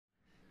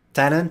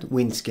Talent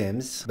wins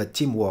games, but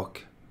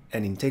teamwork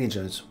and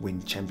intelligence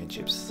win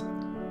championships.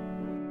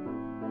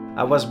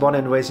 I was born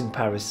and raised in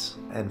Paris,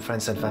 and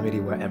friends and family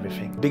were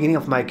everything. Beginning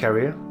of my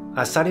career,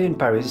 I started in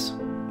Paris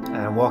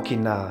and worked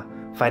in the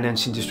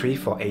finance industry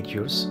for 8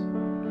 years.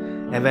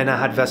 And then I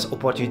had this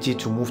opportunity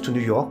to move to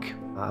New York.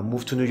 I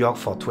moved to New York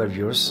for 12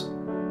 years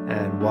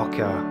and worked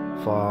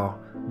for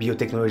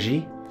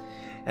biotechnology.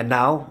 And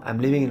now I'm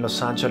living in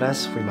Los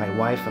Angeles with my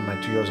wife and my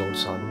 2-year-old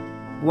son.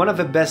 One of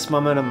the best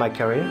moments of my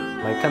career,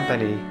 my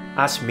company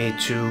asked me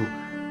to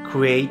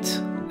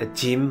create a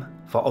team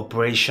for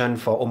operation,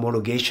 for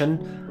homologation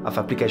of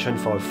application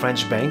for a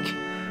French bank.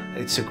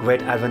 It's a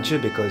great adventure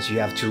because you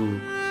have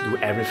to do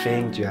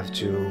everything. You have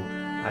to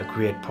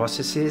create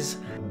processes,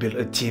 build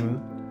a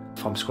team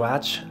from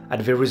scratch.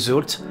 At the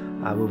result,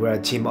 we were a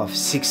team of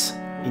 6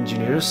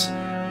 engineers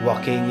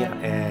working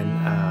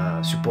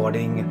and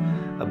supporting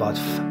about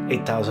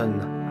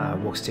 8,000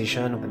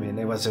 workstations. I mean,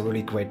 it was a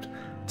really great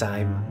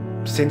time.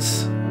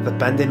 Since the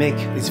pandemic,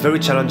 it's very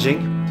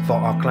challenging for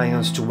our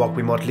clients to work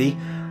remotely,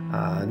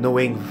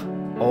 knowing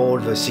all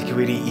the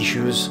security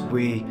issues.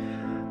 We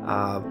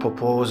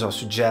propose or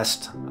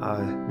suggest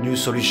a new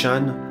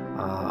solution.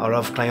 A lot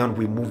of clients,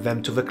 we move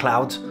them to the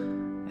cloud,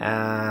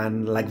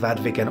 and like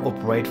that they can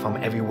operate from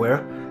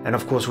everywhere. And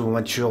of course, we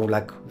want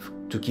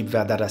to keep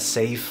their data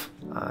safe.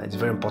 It's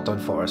very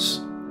important for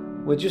us.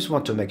 We just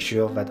want to make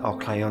sure that our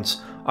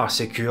clients are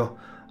secure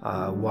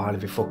while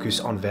they focus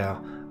on their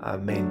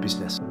main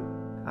business.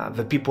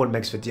 The people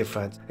makes the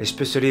difference,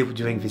 especially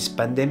during this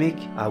pandemic.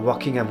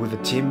 Working with the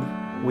team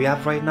we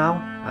have right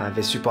now,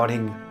 they're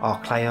supporting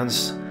our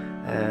clients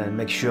and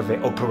make sure they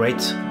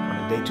operate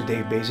on a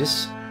day-to-day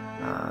basis.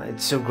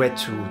 It's so great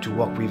to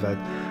work with a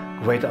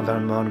great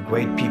environment,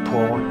 great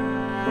people.